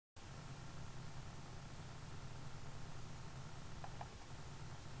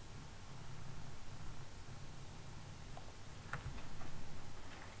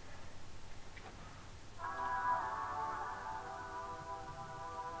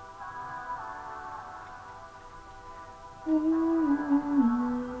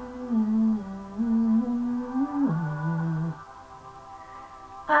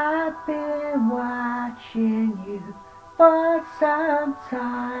I've been watching you for some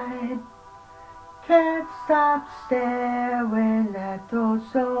time. Can't stop staring at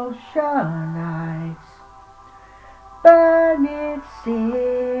those ocean nights. Burning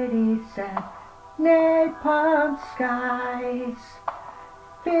cities and napalm skies.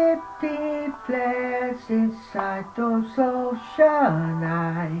 50 flares inside those ocean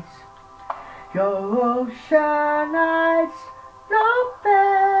eyes. Your ocean eyes, no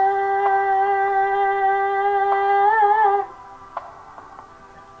fair.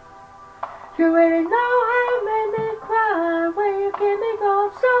 You really know how to make me cry when you give me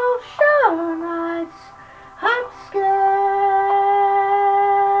those ocean eyes. I'm scared.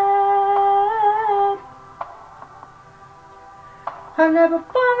 I never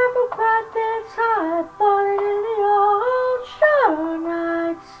fallen for quite this high, falling in the ocean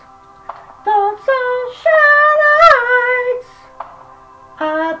nights. Those ocean nights.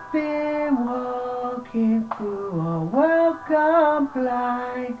 I've been walking through a world gone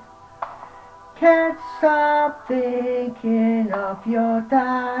blind. Can't stop thinking of your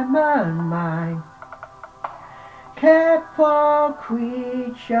diamond mind. Careful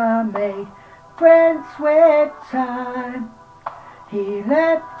creature made friends with time. He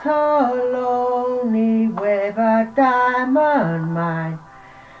left her lonely with a diamond mine.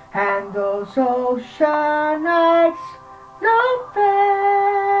 And those ocean nights, no fair.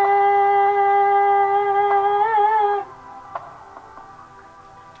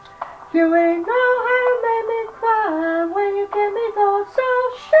 You really know how to make me cry when you give me those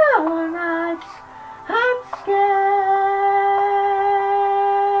ocean nights. I'm scared.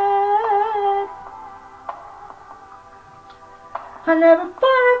 I never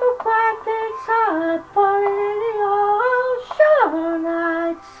fallen for quite this hard, falling in the ocean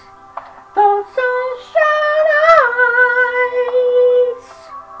nights. Those ocean nights.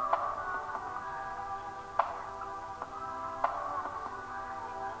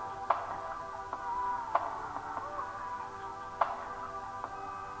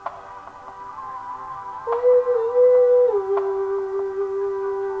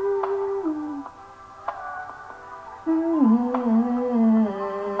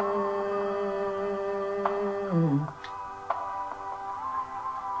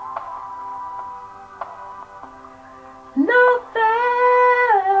 No fair.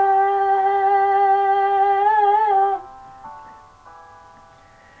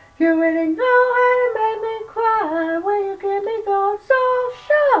 You really know how to make me cry when you give me those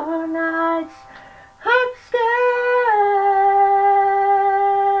ocean nights. I'm scared.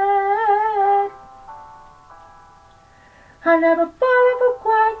 I never fallen for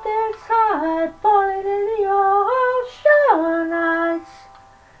quite this hard, falling in